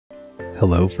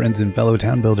Hello, friends and fellow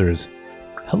town builders.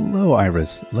 Hello,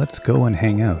 Iris. Let's go and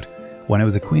hang out. When I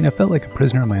was a queen, I felt like a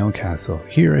prisoner in my own castle.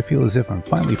 Here, I feel as if I'm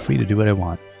finally free to do what I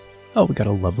want. Oh, we got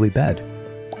a lovely bed.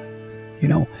 You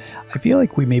know, I feel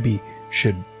like we maybe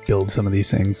should build some of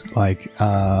these things. Like,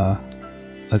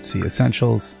 let's see,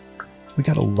 essentials. We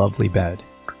got a lovely bed.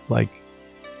 Like,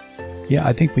 yeah,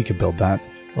 I think we could build that.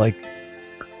 Like,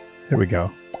 there we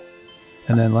go.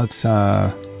 And then let's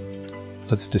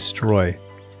destroy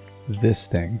this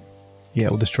thing. Yeah,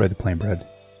 we'll destroy the plain bed.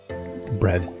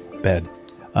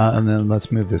 And then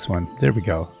let's move this one. There we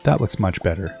go. That looks much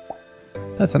better.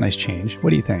 That's a nice change.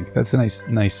 What do you think? That's a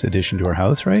nice addition to our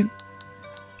house, right?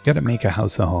 Got to make a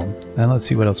house a home. And let's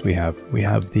see what else we have. We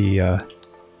have the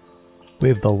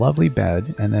lovely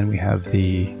bed, and then we have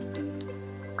the.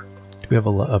 Do we have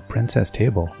a princess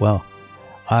table? Well,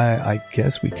 I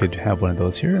guess we could have one of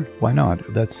those here. Why not?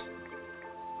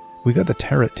 We got the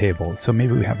turret table, so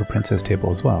maybe we have a princess table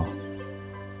as well.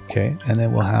 Okay, and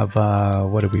then we'll have,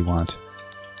 what do we want?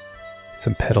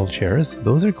 Some pedal chairs.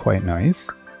 Those are quite nice.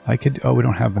 I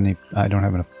don't have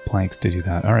enough planks to do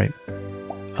that. Alright.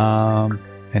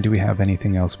 And do we have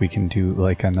anything else we can do,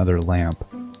 like another lamp?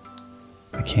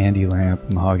 A candy lamp,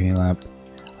 a mahogany lamp.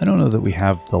 I don't know that we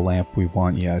have the lamp we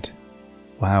want yet.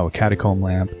 Wow, a catacomb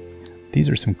lamp. These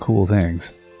are some cool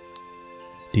things.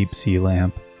 Deep sea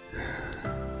lamp.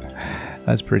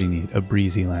 That's pretty neat. A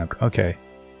breezy lamp. Okay.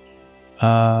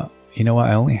 You know what?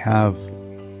 I only have...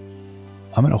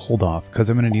 I'm going to hold off because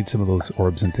I'm going to need some of those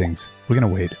orbs and things. We're going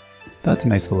to wait. That's a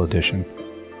nice little addition.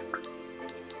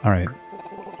 Alright.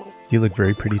 You look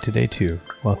very pretty today too.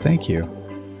 Well, thank you.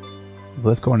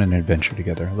 Let's go on an adventure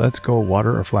together. Let's go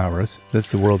water or flowers.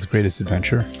 That's the world's greatest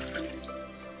adventure.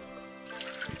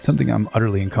 Something I'm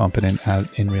utterly incompetent at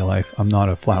in real life. I'm not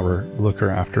a flower looker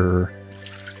after...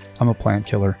 I'm a plant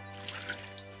killer.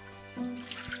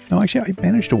 No, actually, I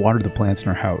managed to water the plants in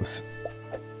our house.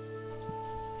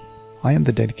 I am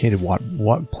the dedicated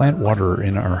plant waterer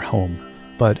in our home,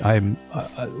 but I'm,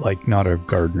 like, not a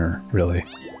gardener, really.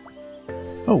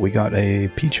 Oh, we got a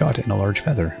peachot and a large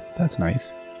feather. That's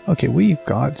nice. Okay, we've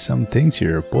got some things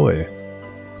here. Boy.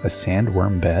 A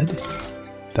sandworm bed.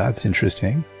 That's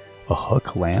interesting. A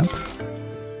hook lamp.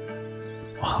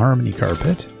 A harmony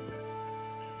carpet.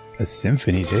 A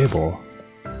symphony table.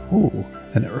 Ooh.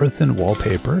 An earthen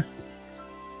wallpaper.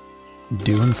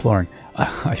 Dune flooring.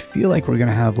 I feel like we're going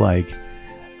to have like,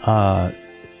 I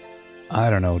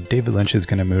don't know, David Lynch is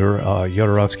going to move,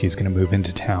 Jodorowsky is going to move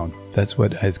into town. That's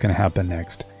what is going to happen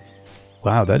next.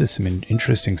 Wow, that is some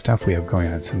interesting stuff we have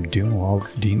going on. Some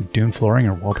dune flooring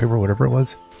or wallpaper, whatever it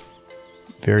was.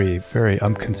 Very, very,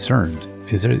 I'm concerned.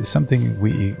 Is there something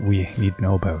we need to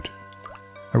know about?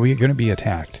 Are we going to be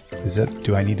attacked?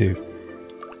 Do I need to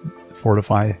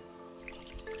fortify?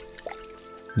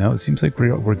 No, it seems like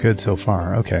we're good so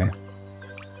far. Okay.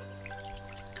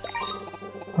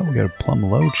 Oh, we got a plum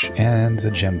loach and a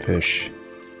gemfish.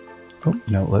 Oh,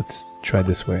 no, let's try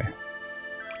this way.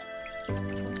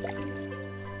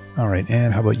 Alright,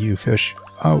 and how about you, fish?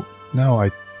 Oh, no,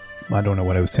 I don't know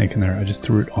what I was thinking there. I just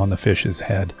threw it on the fish's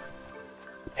head.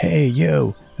 Hey,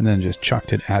 yo! And then just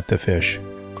chucked it at the fish.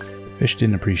 The fish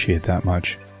didn't appreciate that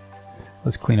much.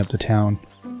 Let's clean up the town.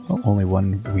 Oh, only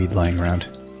one weed lying around.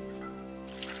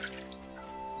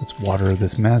 Let's water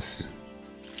this mess.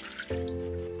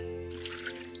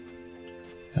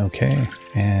 Okay,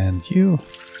 and you.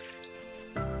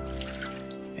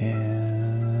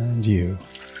 And you.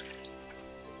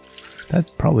 That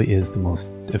probably is the most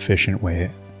efficient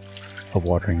way of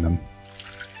watering them.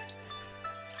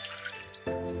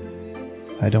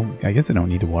 I guess I don't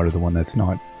need to water the one that's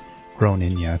not grown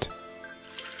in yet.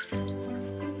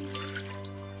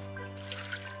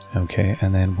 Okay,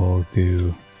 and then we'll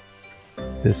do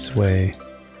this way,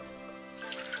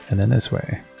 and then this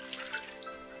way.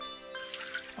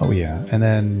 Oh yeah, and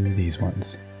then these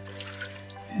ones.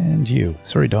 And you.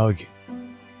 Sorry, dog.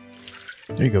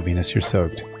 There you go, Venus, you're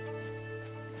soaked.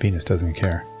 Venus doesn't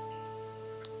care.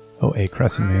 Oh, a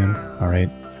crescent moon. Alright.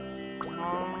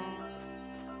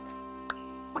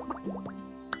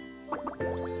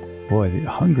 Boy,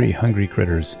 hungry, hungry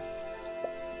critters.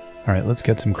 Alright, let's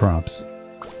get some crops.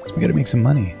 So we gotta make some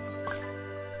money.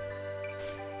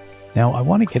 Now, I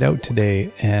want to get out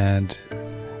today, and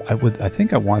I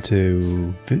think I want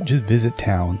to just visit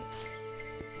town.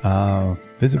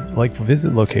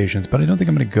 Visit locations, but I don't think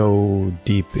I'm going to go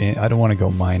deep in. I don't want to go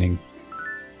mining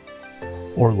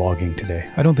or logging today.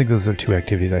 I don't think those are two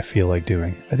activities I feel like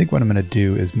doing. I think what I'm going to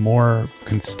do is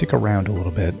stick around a little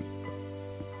bit.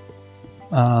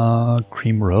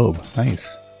 Cream robe.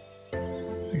 Nice.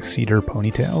 Like cedar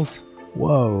ponytails.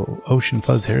 Whoa, Ocean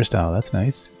Fuzz hairstyle. That's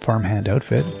nice. Farmhand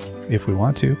outfit, if we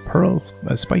want to. Pearls,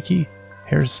 a spiky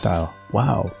hairstyle.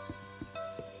 Wow.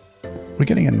 We're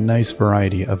getting a nice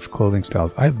variety of clothing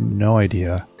styles. I have no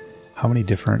idea how many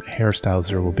different hairstyles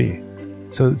there will be.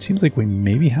 So it seems like we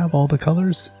maybe have all the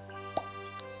colors.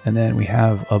 And then we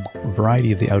have a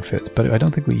variety of the outfits, but I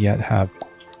don't think we yet have...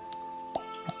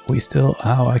 We still...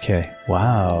 Oh, okay.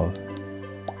 Wow.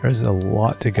 There's a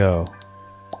lot to go.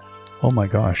 Oh my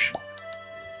gosh.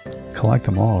 Collect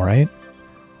them all, right?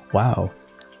 Wow.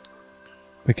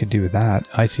 We could do that.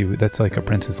 I see. That's like a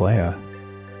Princess Leia.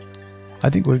 I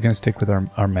think we're going to stick with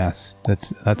our mess.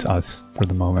 That's us for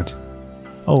the moment.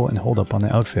 Oh, and hold up on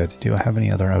the outfit. Do I have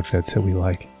any other outfits that we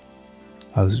like?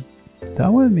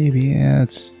 That one maybe, yeah,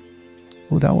 it's...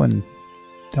 Oh, that one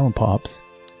pops.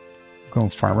 I'm going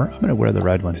farmer. I'm going to wear the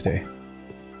red one today.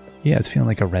 Yeah, it's feeling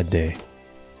like a red day.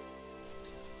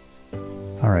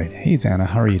 Alright, hey Xana,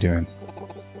 how are you doing?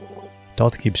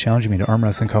 Dalton keeps challenging me to arm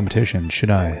wrestling competition. Should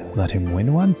I let him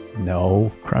win one?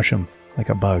 No, crush him like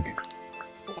a bug.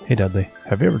 Hey Dudley,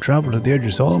 have you ever traveled to the edge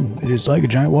of Solomon? It is like a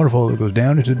giant waterfall that goes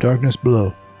down into the darkness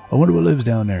below. I wonder what lives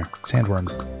down there.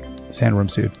 Sandworms.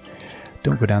 Sandworms, dude.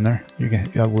 Don't go down there.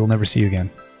 We'll never see you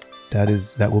again.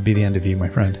 That will be the end of you, my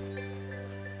friend.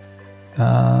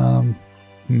 I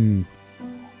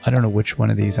don't know which one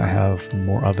of these I have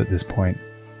more of at this point.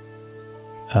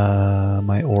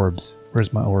 My orbs.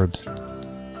 Where's my orbs?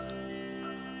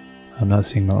 I'm not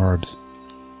seeing my orbs.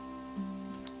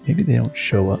 Maybe they don't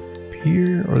show up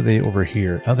here, or are they over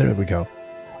here? Oh, there we go.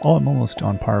 Oh, I'm almost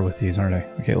on par with these, aren't I?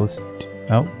 Okay, let's...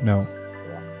 Oh, no.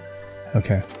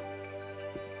 Okay.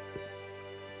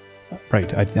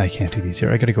 Right, I can't do these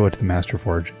here. I gotta go to the Master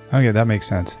Forge. Okay, that makes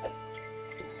sense.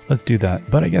 Let's do that.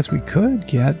 But I guess we could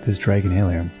get this Dragon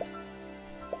Alien.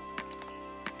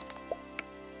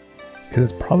 Because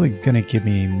it's probably gonna give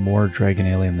me more Dragon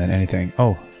Alien than anything.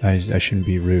 Oh, I shouldn't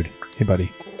be rude. Hey,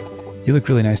 buddy. You look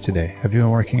really nice today. Have you been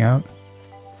working out?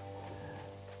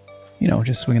 You know,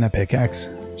 just swinging that pickaxe.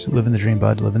 Just living the dream,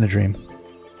 bud. Living the dream.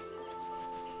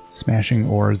 Smashing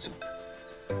ores.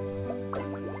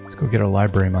 Let's go get our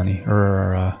library money. Or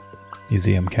our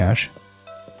museum cash.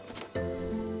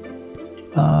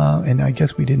 And I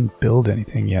guess we didn't build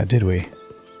anything yet, did we?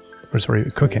 Or sorry,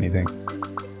 cook anything.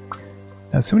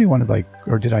 Now somebody wanted like...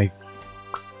 Or did I...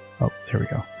 Oh, there we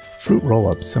go. Fruit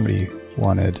roll-ups somebody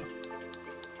wanted.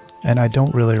 And I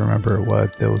don't really remember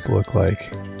what those look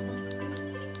like.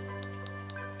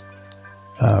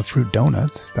 Fruit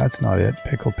donuts, that's not it.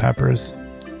 Pickled peppers.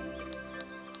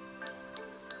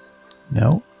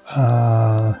 No.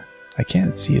 I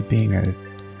can't see it being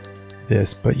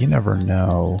this, but you never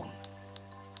know.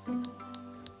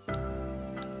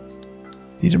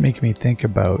 These are making me think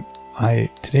about...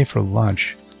 Today for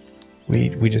lunch,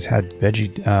 we just had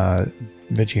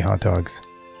veggie hot dogs.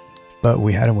 But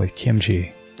we had them with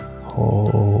kimchi.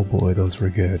 Oh boy, those were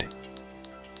good.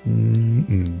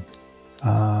 No.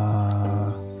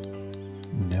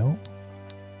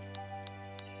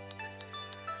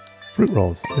 Fruit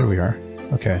rolls. There we are.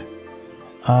 Okay.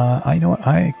 I know what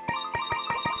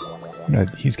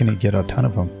he's gonna get a ton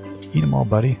of them. Eat them all,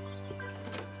 buddy.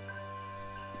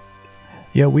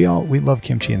 Yeah, we love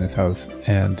kimchi in this house,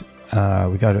 and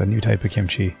we got a new type of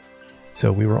kimchi, so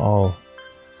we were all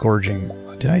gorging.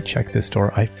 Did I check this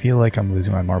door? I feel like I'm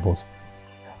losing my marbles.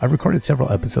 I've recorded several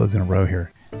episodes in a row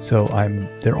here, so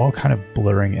they're all kind of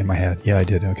blurring in my head. Yeah, I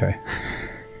did. Okay.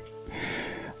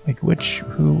 Like which,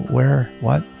 who, where,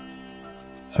 what?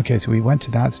 Okay, so we went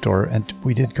to that store, and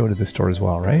we did go to the store as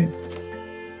well, right?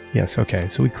 Yes. Okay,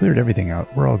 so we cleared everything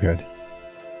out. We're all good.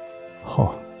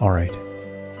 Oh, all right.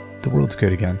 The world's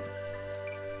good again.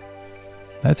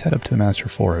 Let's head up to the Master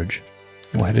Forge.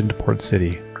 We'll head into Port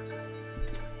City.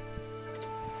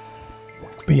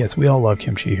 But yes, we all love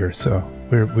kimchi here, so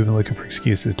we've been looking for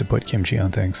excuses to put kimchi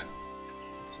on things.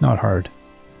 It's not hard.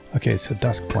 Okay, so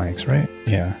dusk planks, right?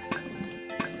 Yeah.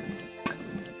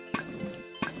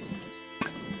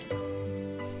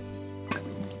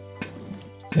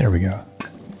 There we go.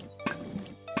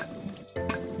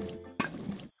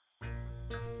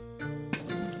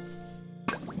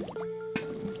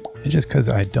 And just because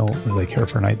I don't really care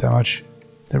for night that much.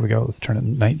 There we go, let's turn it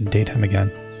night and daytime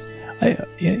again. Yeah,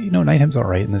 you know, nighttime's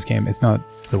alright in this game. It's not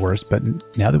the worst, but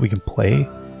now that we can play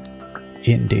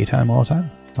in daytime all the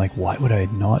time, like, why would I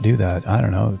not do that? I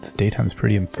don't know, daytime's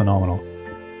pretty phenomenal.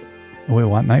 Oh, wait,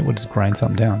 what? Night? We'll just grind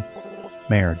something down.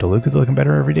 Mayor, DeLuca's looking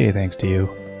better every day thanks to you.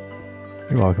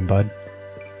 You're welcome, bud.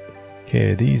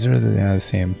 Okay, these are the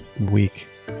same. Weak.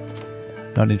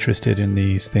 Not interested in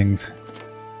these things.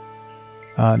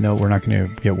 No, we're not going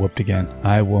to get whooped again.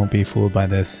 I won't be fooled by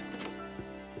this.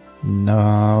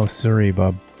 No, sorry,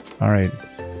 bub. Alright.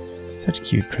 Such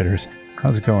cute critters.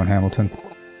 How's it going, Hamilton?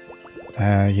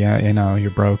 Yeah, you know,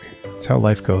 you're broke. That's how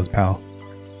life goes, pal.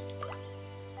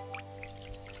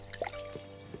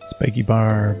 Spiky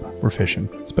barb. We're fishing.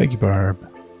 Spiky barb.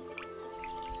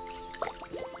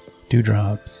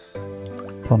 Dewdrops.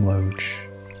 Plum loach.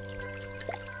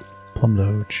 Plum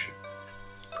loach.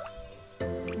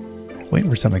 Waiting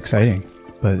for something exciting,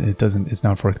 but it's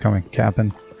not forthcoming.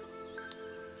 Cap'n.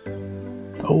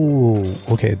 Oh,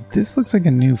 okay. This looks like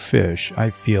a new fish, I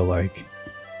feel like.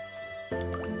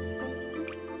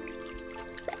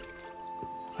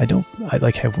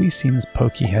 Have we seen this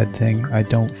pokey head thing? I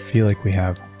don't feel like we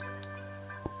have.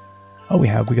 Oh, we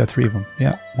have. We got 3 of them.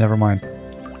 Yeah, never mind.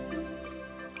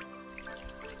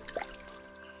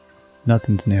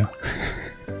 Nothing's new.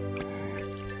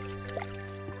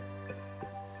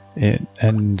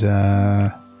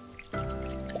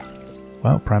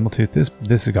 Well, Primal Tooth, this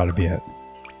has got to be it.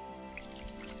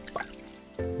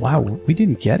 Wow, we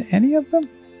didn't get any of them?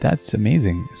 That's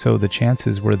amazing. So the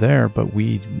chances were there, but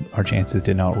our chances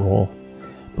did not roll.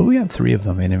 But we have 3 of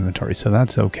them in inventory, so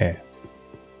that's okay.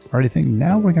 Alright, I think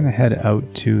now we're going to head out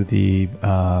to the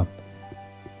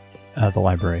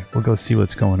library. We'll go see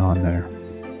what's going on there.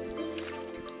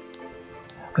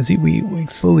 I see we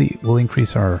slowly will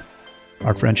increase our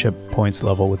friendship points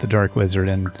level with the Dark Wizard,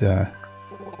 and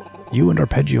you and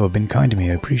Arpeggio have been kind to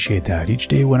me. I appreciate that. Each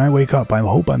day when I wake up, I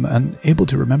hope I'm unable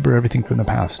to remember everything from the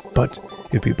past. But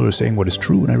if people are saying what is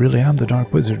true and I really am the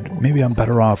Dark Wizard, maybe I'm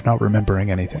better off not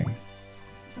remembering anything.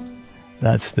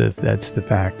 That's the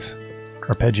facts.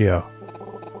 Arpeggio.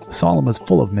 Solemn is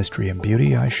full of mystery and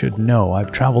beauty. I should know.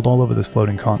 I've traveled all over this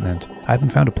floating continent. I haven't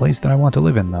found a place that I want to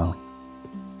live in, though.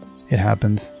 It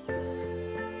happens.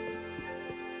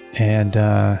 And,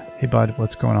 hey bud,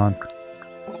 what's going on?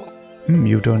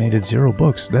 You've donated 0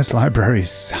 books. This library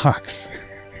sucks.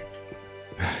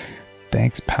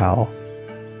 Thanks, pal.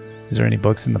 Is there any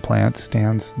books in the plant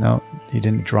stands? No, you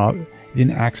didn't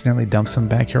accidentally dump some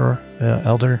back here,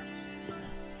 Elder?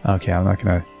 Okay, I'm not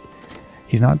gonna...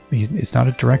 it's not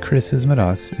a direct criticism at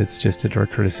us, it's just a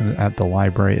direct criticism at the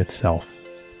library itself.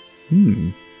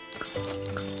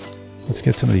 Let's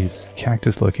get some of these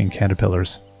cactus-looking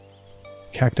caterpillars.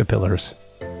 Cactapillars.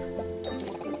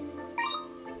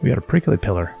 We got a prickly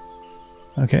pillar.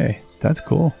 Okay, that's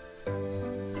cool.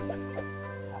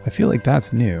 I feel like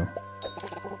that's new.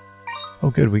 Oh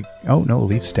good, oh no, a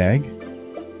leaf stag.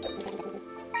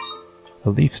 A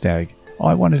leaf stag. Oh,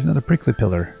 I wanted another prickly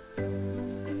pillar.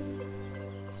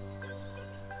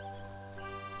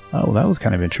 Oh, that was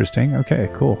kind of interesting. Okay,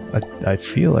 cool. I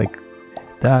feel like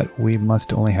that we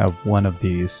must only have 1 of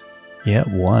these. Yeah,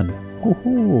 1.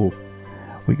 Woohoo!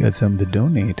 We got some to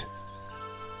donate.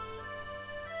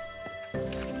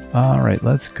 Alright,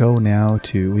 let's go now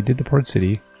to... We did the port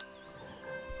city.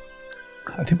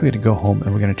 I think we're going to go home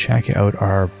and we're going to check out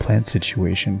our plant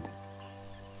situation.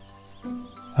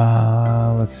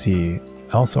 Let's see.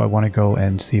 Also, I want to go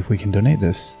and see if we can donate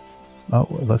this. Oh,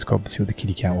 let's go up and see what the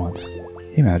kitty cat wants.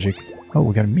 Hey, Magic. Oh,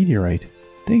 we got a meteorite.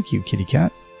 Thank you, kitty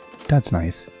cat. That's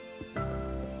nice.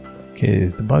 Okay,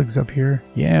 is the bugs up here?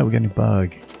 Yeah, we got a new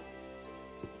bug.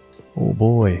 Oh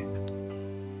boy.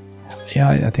 Yeah,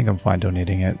 I think I'm fine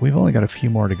donating it. We've only got a few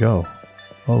more to go.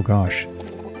 Oh gosh.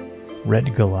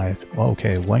 Red Goliath. Oh,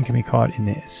 okay, one can be caught in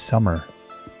the summer.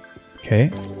 Okay.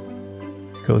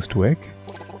 Ghost Wick.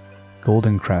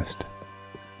 Golden Crest.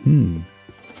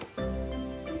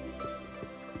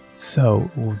 So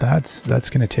that's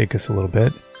going to take us a little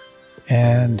bit.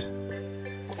 And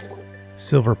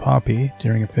Silver Poppy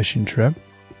during a fishing trip.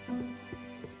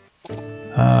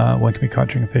 One can be caught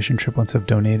during a fishing trip once I've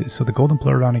donated. So the Golden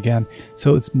Pleurodon again.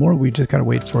 So it's more, we just got to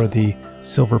wait for the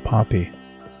Silver Poppy.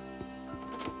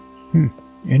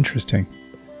 Interesting.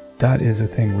 That is a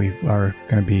thing we are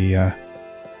going to be,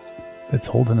 that's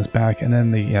holding us back. And then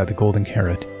the Golden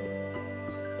Carrot.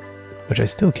 Which I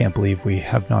still can't believe we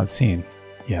have not seen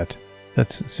yet.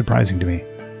 That's surprising to me.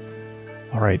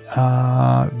 Alright,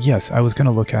 yes, I was going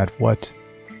to look at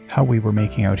how we were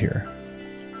making out here.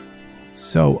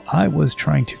 So, I was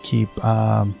trying to keep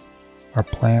our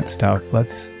plant stuff.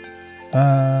 Let's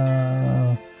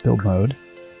build mode.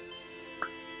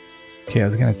 Okay, I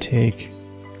was going to take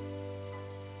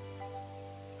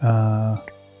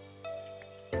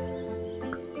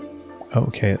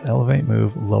okay, elevate,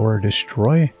 move, lower,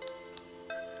 destroy.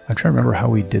 I'm trying to remember how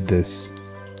we did this.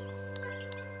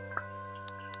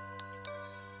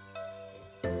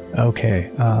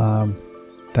 Okay,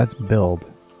 that's build.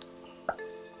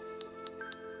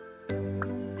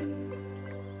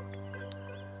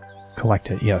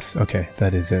 Collect it, yes, okay,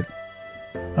 that is it.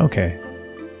 Okay.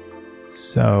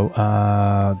 So,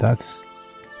 that's...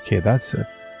 Okay, that's...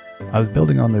 I was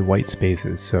building on the white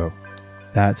spaces, so...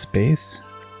 That space...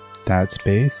 That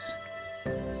space...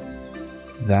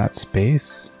 That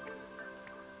space...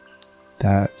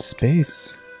 That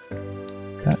space...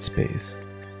 That space...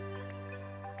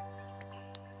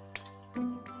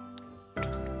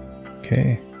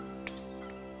 Okay.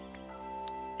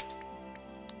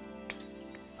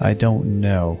 I don't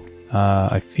know.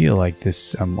 I feel like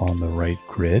this I'm on the right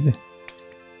grid.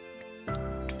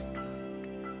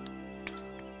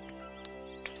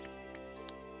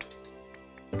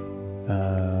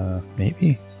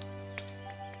 Maybe?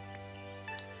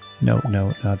 No,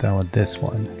 no, not that one. This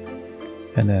one.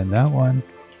 And then that one.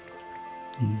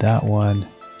 That one.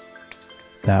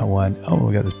 That one. Oh,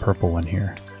 we got this purple one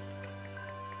here.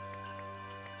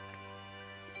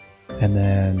 And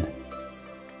then...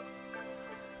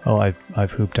 Oh,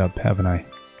 I've hooped up, haven't I?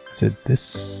 Is it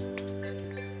this?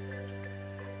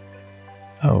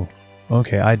 Oh,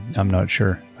 okay. I'm not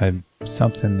sure.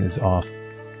 Something is off.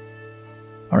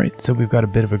 All right, so we've got a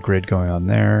bit of a grid going on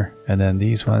there, and then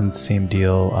these ones, same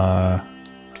deal.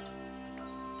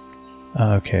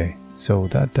 Okay, so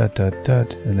that,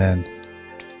 and then.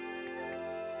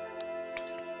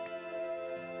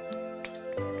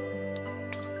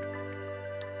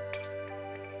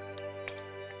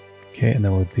 Okay, and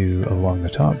then we'll do along the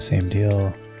top, same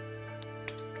deal.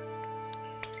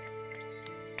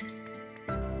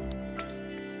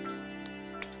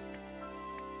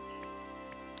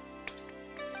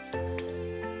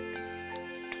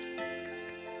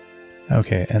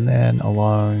 Okay, and then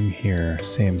along here,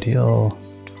 same deal.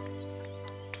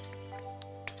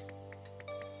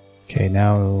 Okay,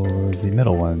 now the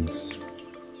middle ones.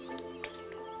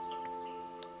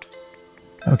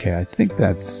 Okay, I think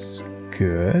that's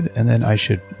good. And then I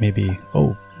should maybe...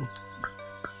 Oh,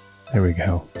 there we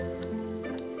go.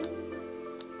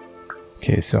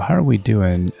 Okay, so how are we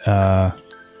doing? Oh.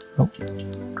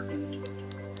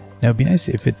 Now, it'd be nice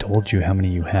if it told you how many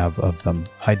you have of them.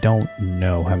 I don't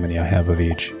know how many I have of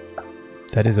each.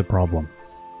 That is a problem.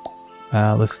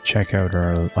 Let's check out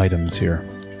our items here.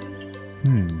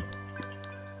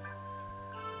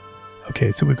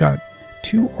 Okay, so we've got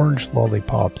 2 orange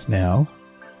lollipops now.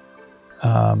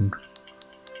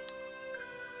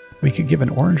 We could give an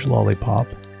orange lollipop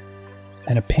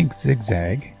and a pink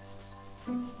zigzag.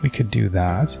 We could do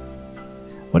that.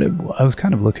 I was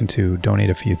kind of looking to donate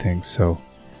a few things, so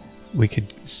we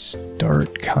could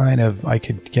start kind of... I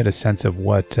could get a sense of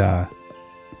what I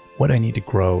need to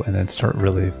grow and then start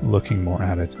really looking more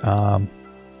at it.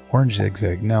 Orange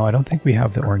zigzag. No, I don't think we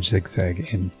have the orange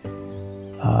zigzag in...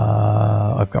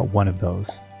 I've got one of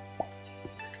those.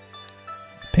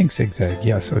 Pink zigzag.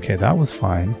 Yes, okay, that was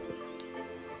fine.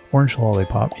 Orange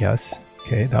lollipop. Yes.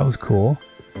 Okay, that was cool.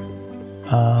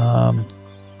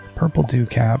 Purple dew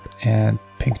cap and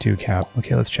pink dew cap.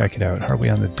 Okay, let's check it out. How are we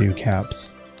on the dew caps?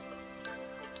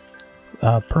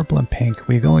 Purple and pink.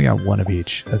 We've only got one of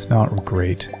each. That's not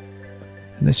great.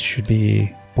 And this should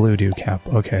be blue dew cap.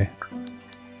 Okay.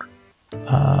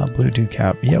 Blue dew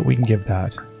cap. Yeah, we can give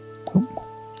that. Oop.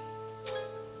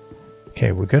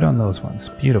 Okay, we're good on those ones.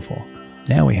 Beautiful.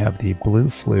 Now we have the blue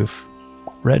floof,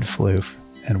 red floof,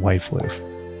 and white floof.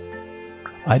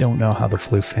 I don't know how the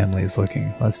floof family is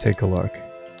looking. Let's take a look.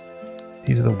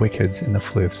 These are the wickeds and the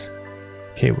floofs.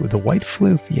 Okay, with the white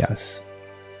floof, yes.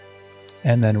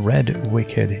 And then red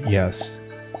wicked, yes.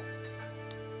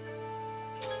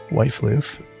 White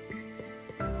floof.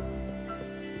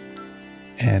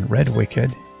 And red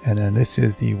wicked. And then this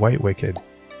is the white wicked.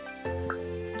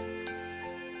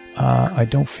 I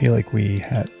don't feel like we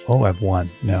had... Oh, I have one.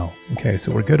 No. Okay,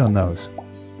 so we're good on those.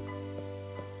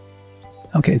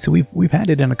 Okay, so we've had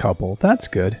it in a couple. That's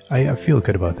good. I feel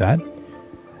good about that.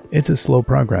 It's a slow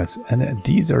progress. And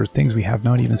these are things we have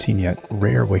not even seen yet.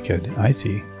 Rare wicked. I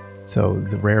see. So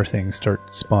the rare things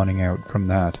start spawning out from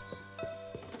that.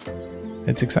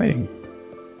 It's exciting.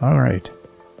 Alright.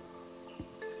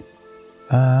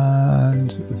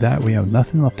 And that we have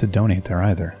nothing left to donate there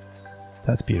either.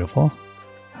 That's beautiful.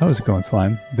 How's it going,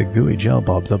 Slime? The gooey gel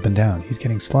bobs up and down. He's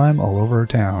getting slime all over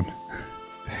town.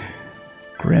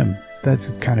 Grim.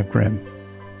 That's kind of grim.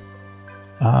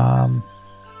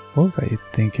 What was I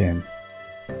thinking?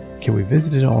 Okay, we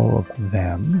visited all of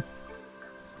them.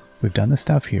 We've done the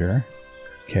stuff here.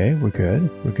 Okay, we're good.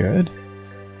 We're good.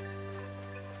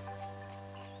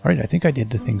 Alright, I think I did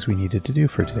the things we needed to do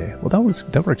for today. Well,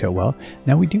 that worked out well.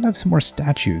 Now we do have some more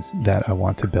statues that I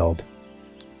want to build.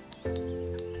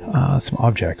 Some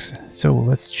objects. So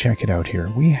let's check it out here.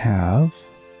 We have...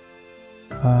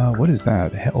 what is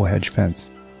that? Oh, hedge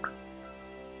fence.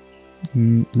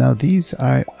 Now these,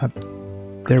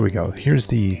 There we go. Here's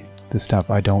the stuff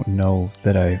I don't know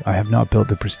that I have not built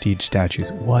the prestige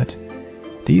statues. What?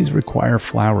 These require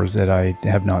flowers that I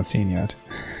have not seen yet.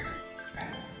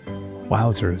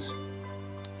 Wowzers.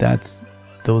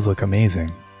 Those look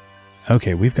amazing.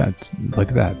 Okay, we've got, look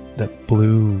at that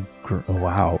blue,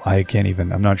 wow, I can't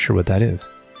even, I'm not sure what that is.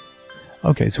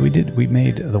 Okay, so we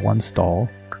made the one stall.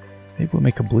 Maybe we'll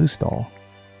make a blue stall.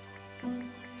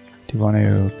 Do you want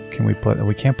to,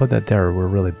 we can't put that there, we're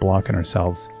really blocking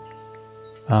ourselves.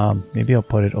 Maybe I'll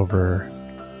put it over,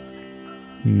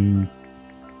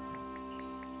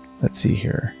 let's see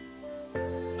here.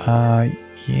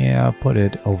 Yeah, I'll put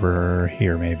it over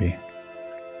here maybe.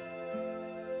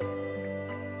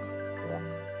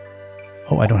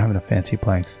 Oh, I don't have enough fancy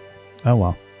planks. Oh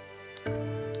well.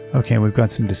 Okay, we've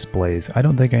got some displays. I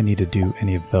don't think I need to do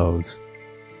any of those.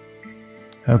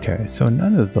 Okay, so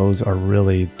none of those are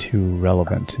really too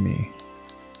relevant to me.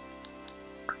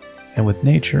 And with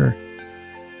nature,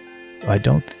 I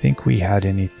don't think we had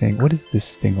anything. What is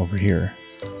this thing over here?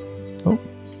 Oh.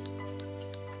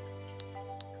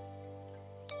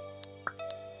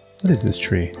 What is this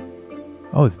tree?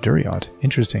 Oh, it's duriat.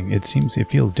 Interesting. It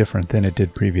feels different than it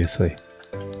did previously.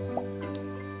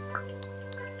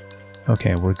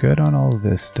 Okay, we're good on all of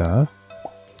this stuff.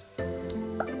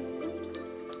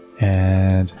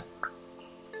 And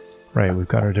right, we've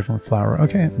got our different flower.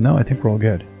 Okay, no, I think we're all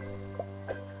good.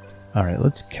 Alright,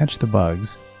 let's catch the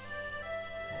bugs.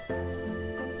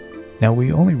 Now,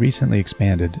 we only recently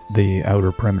expanded the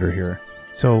outer perimeter here.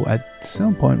 So at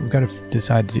some point, we've got to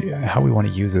decide how we want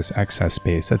to use this excess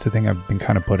space. That's the thing I've been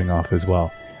kind of putting off as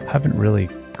well. I haven't really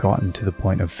gotten to the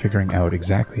point of figuring out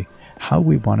exactly how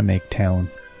we want to make town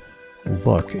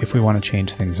look if we want to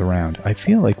change things around. I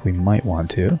feel like we might want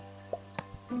to.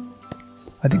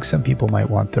 I think some people might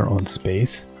want their own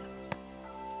space.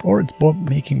 Or it's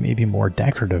making maybe more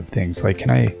decorative things. Like, can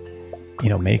I, you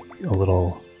know, make a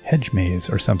little hedge maze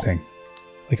or something?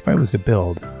 Like if I was to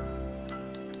build...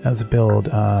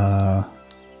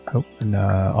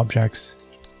 objects.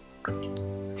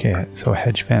 Okay, so a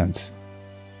hedge fence.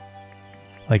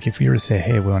 Like if you were to say,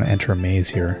 hey, we want to enter a maze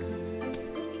here.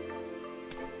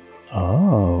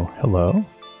 Oh, hello.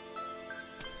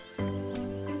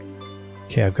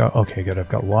 Okay, good, I've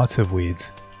got lots of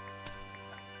weeds.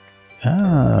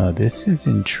 Ah, this is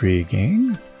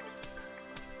intriguing.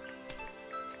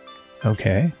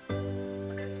 Okay.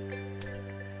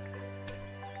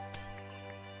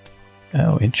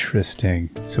 Oh, interesting.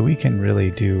 So we can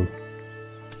really do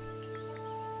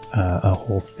a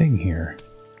whole thing here.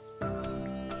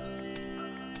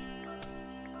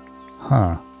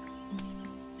 Huh.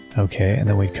 Okay, and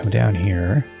then we'd come down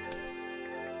here.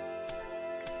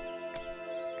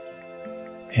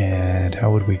 And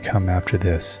how would we come after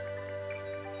this?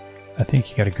 I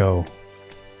think you gotta go.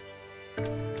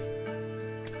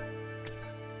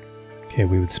 Okay,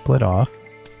 we would split off.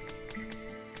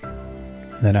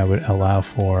 Then I would allow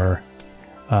for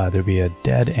there'd be a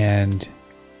dead end.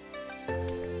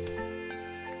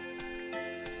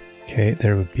 Okay,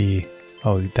 there would be,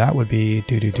 oh, that would be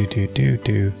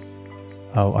do.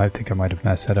 Oh, I think I might have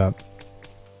messed that up.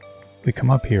 We come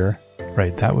up here,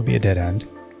 right, that would be a dead end.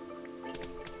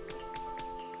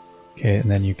 Okay,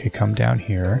 and then you could come down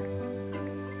here.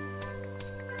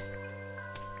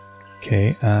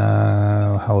 Okay,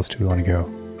 how else do we want to go?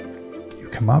 You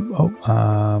come up,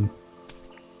 oh,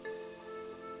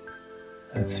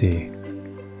 let's see.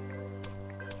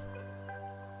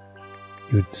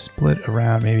 You would split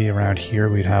around, maybe around here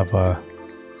we'd have a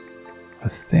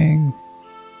thing.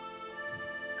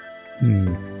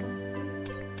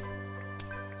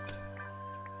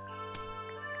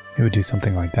 It would do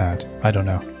something like that. I don't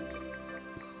know.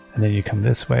 And then you come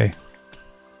this way.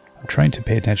 I'm trying to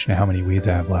pay attention to how many weeds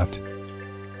I have left.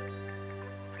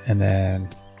 And then...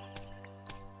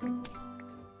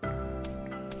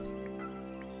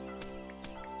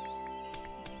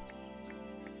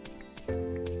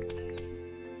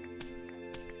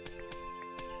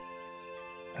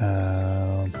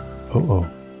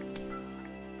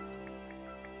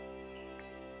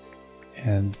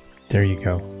 And there you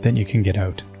go. Then you can get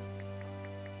out.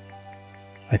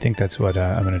 I think that's what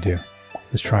I'm going to do.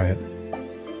 Let's try it.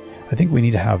 I think we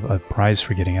need to have a prize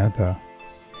for getting out, though.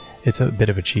 It's a bit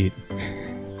of a cheat.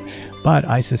 But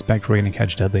I suspect we're going to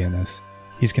catch Dudley in this.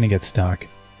 He's going to get stuck.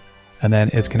 And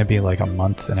then it's going to be like a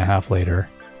month and a half later.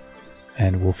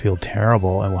 And we'll feel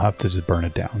terrible and we'll have to just burn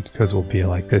it down. Because we'll be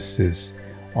like, this is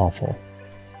awful.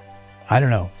 I don't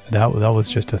know. That was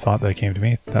just a thought that came to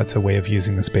me. That's a way of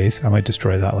using the space. I might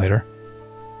destroy that later.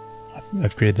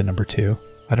 I've created the number 2.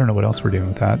 I don't know what else we're doing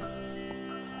with that.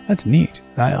 That's neat.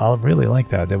 I'll really like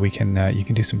that we can you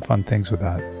can do some fun things with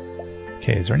that.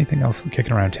 Okay, is there anything else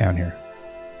kicking around town here?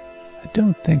 I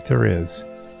don't think there is.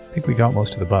 I think we got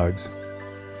most of the bugs.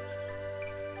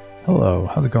 Hello,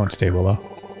 how's it going today, Willow?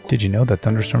 Did you know that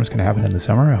thunderstorms can happen in the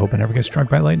summer? I hope I never get struck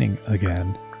by lightning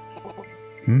again.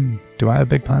 Do I have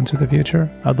big plans for the future?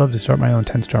 I'd love to start my own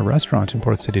 10-star restaurant in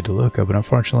Port City, DeLuca, but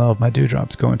unfortunately all of my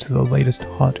dewdrops go into the latest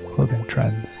hot clothing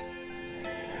trends.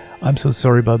 I'm so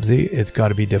sorry, Bubsy. It's got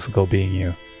to be difficult being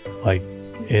you. Like,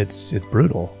 it's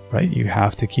brutal, right? You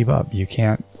have to keep up. You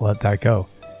can't let that go.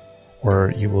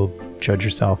 Or you will judge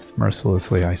yourself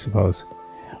mercilessly, I suppose.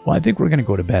 Well, I think we're going to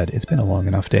go to bed. It's been a long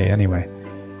enough day anyway.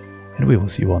 And we will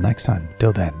see you all next time.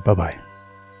 Till then, bye-bye.